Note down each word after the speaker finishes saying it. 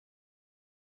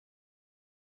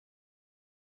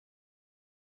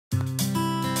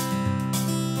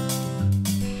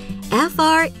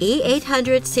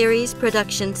FR-E800 series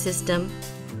production system.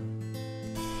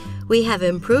 We have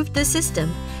improved the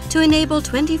system to enable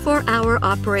 24-hour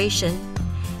operation.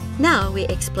 Now we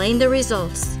explain the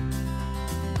results.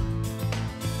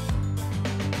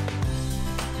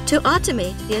 To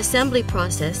automate the assembly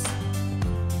process,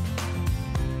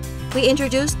 we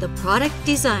introduced the product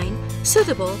design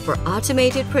suitable for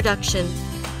automated production,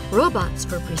 robots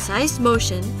for precise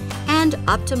motion, and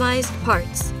optimized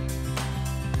parts.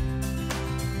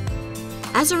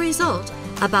 As a result,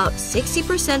 about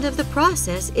 60% of the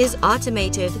process is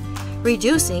automated,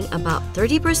 reducing about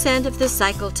 30% of the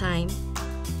cycle time.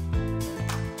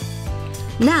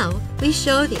 Now, we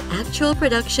show the actual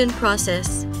production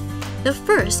process. The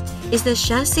first is the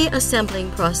chassis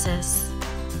assembling process.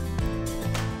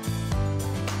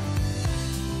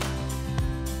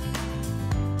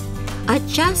 A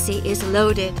chassis is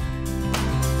loaded.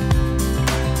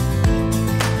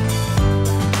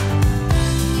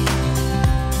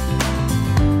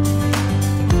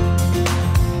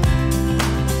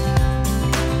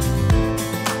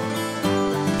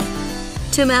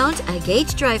 To mount a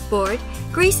gate drive board,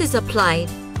 grease is applied.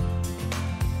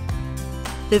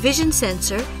 The vision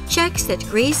sensor checks that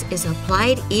grease is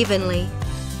applied evenly.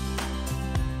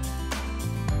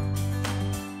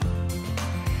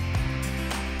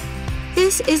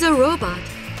 This is a robot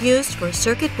used for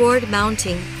circuit board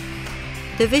mounting.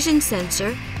 The vision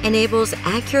sensor enables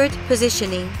accurate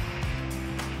positioning.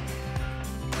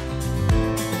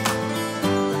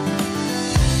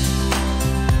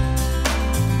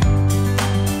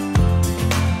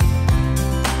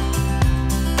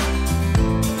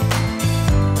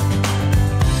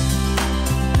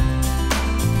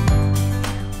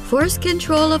 Force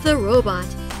control of the robot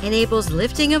enables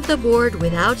lifting of the board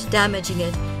without damaging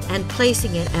it and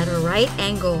placing it at a right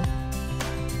angle.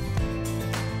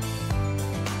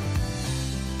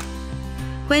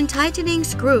 When tightening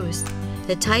screws,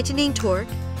 the tightening torque,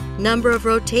 number of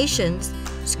rotations,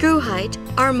 screw height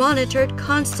are monitored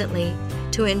constantly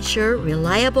to ensure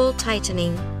reliable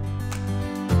tightening.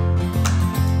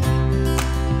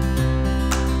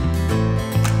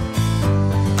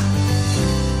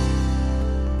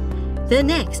 The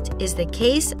next is the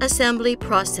case assembly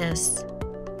process.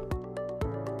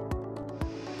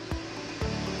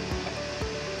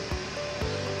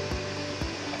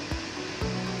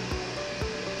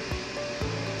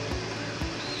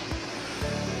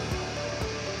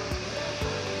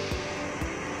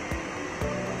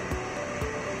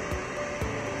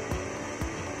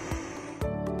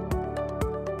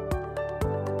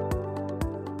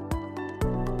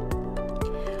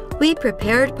 We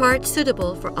prepared parts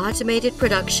suitable for automated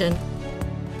production.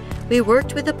 We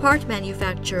worked with the part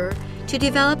manufacturer to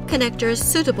develop connectors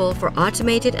suitable for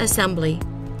automated assembly.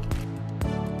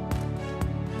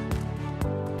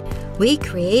 We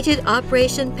created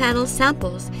operation panel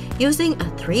samples using a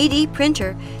 3D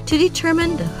printer to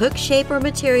determine the hook shape or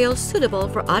material suitable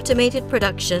for automated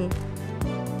production.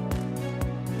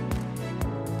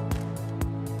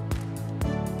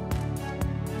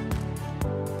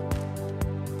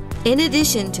 In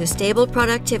addition to stable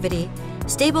productivity,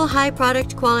 stable high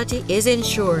product quality is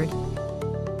ensured.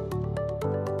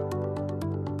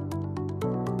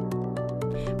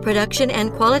 Production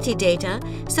and quality data,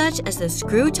 such as the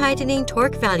screw tightening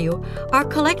torque value, are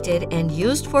collected and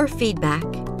used for feedback.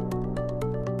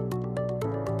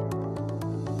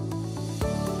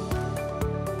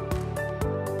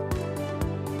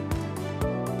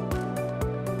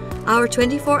 Our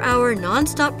 24-hour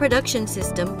non-stop production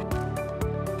system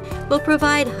will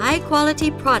provide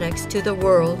high-quality products to the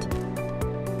world.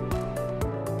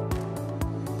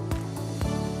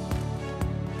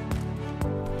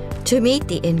 To meet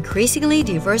the increasingly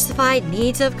diversified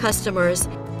needs of customers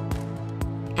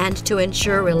and to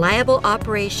ensure reliable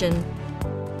operation,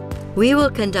 we will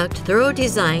conduct thorough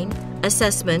design,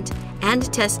 assessment,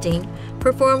 and testing,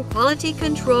 perform quality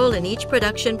control in each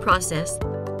production process,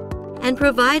 and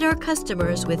provide our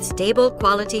customers with stable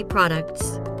quality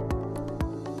products.